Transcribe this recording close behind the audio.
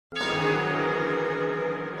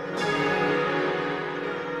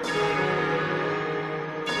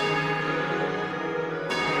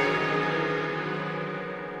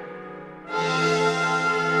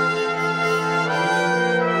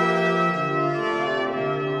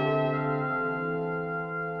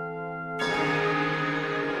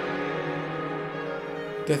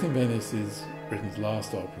Death in Venice is Britten's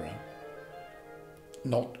last opera.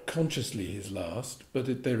 Not consciously his last,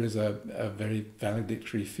 but there is a very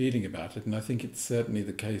valedictory feeling about it, and I think it's certainly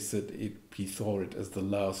the case that he saw it as the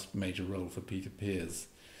last major role for Peter Pears.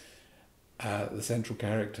 The central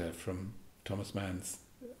character from Thomas Mann's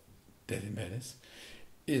Death in Venice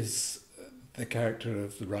is the character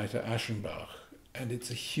of the writer Aschenbach, and it's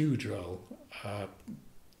a huge role.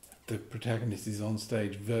 The protagonist is on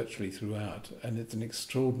stage virtually throughout, and it's an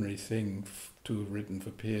extraordinary thing to have written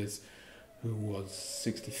for Pears, who was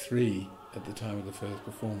 63 at the time of the first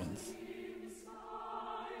performance.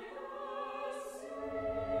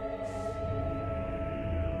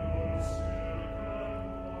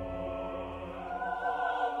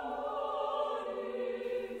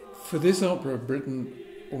 For this opera, Britten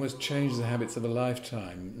almost changed the habits of a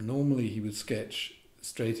lifetime. Normally he would sketch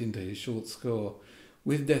straight into his short score.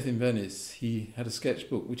 With Death in Venice, he had a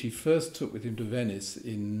sketchbook which he first took with him to Venice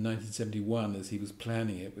in 1971 as he was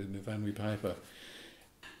planning it with Melodies Piper.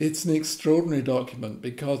 It's an extraordinary document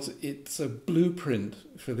because it's a blueprint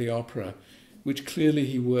for the opera, which clearly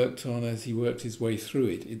he worked on as he worked his way through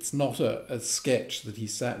it. It's not a sketch that he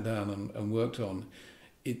sat down and worked on.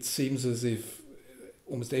 It seems as if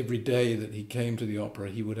almost every day that he came to the opera,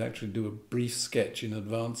 he would actually do a brief sketch in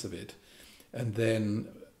advance of it and then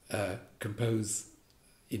compose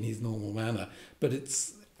in his normal manner. But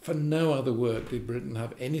it's for no other work did Britten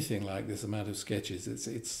have anything like this amount of sketches.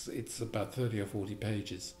 It's about 30 or 40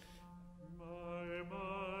 pages.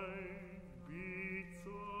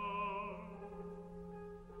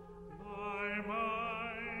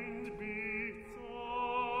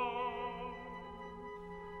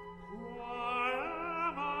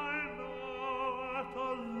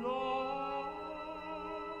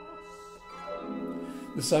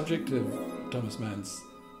 The subject of Thomas Mann's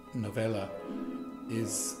novella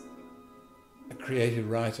is a creative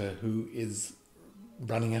writer who is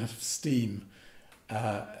running out of steam,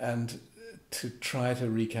 and to try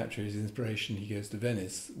to recapture his inspiration he goes to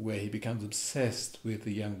Venice, where he becomes obsessed with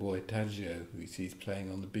the young boy Taggio, who he sees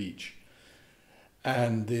playing on the beach,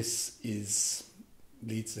 and this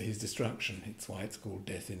leads to his destruction. It's why it's called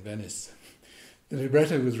Death in Venice. The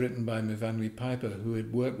libretto was written by Melodies Piper, who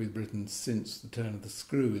had worked with Britten since the turn of the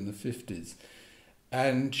screw in the 50s.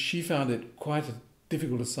 And she found it quite a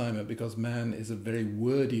difficult assignment because Mann is a very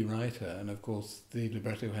wordy writer, and of course the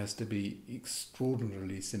libretto has to be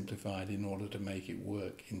extraordinarily simplified in order to make it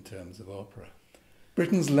work in terms of opera.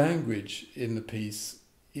 Britten's language in the piece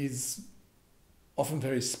is often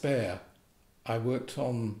very spare. I worked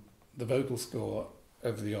on the vocal score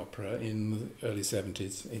of the opera in the early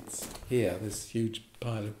 70s. It's here, this huge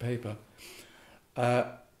pile of paper.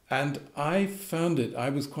 And I found I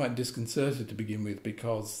was quite disconcerted to begin with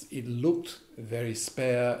because it looked very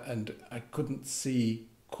spare and I couldn't see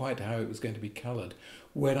quite how it was going to be coloured.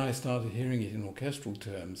 When I started hearing it in orchestral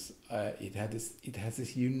terms, it has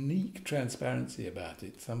this unique transparency about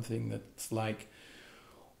it, something that's like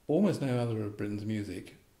almost no other of Britten's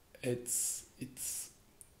music. It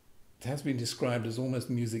has been described as almost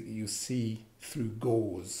music that you see through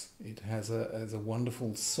gauze. It has a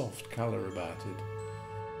wonderful soft colour about it.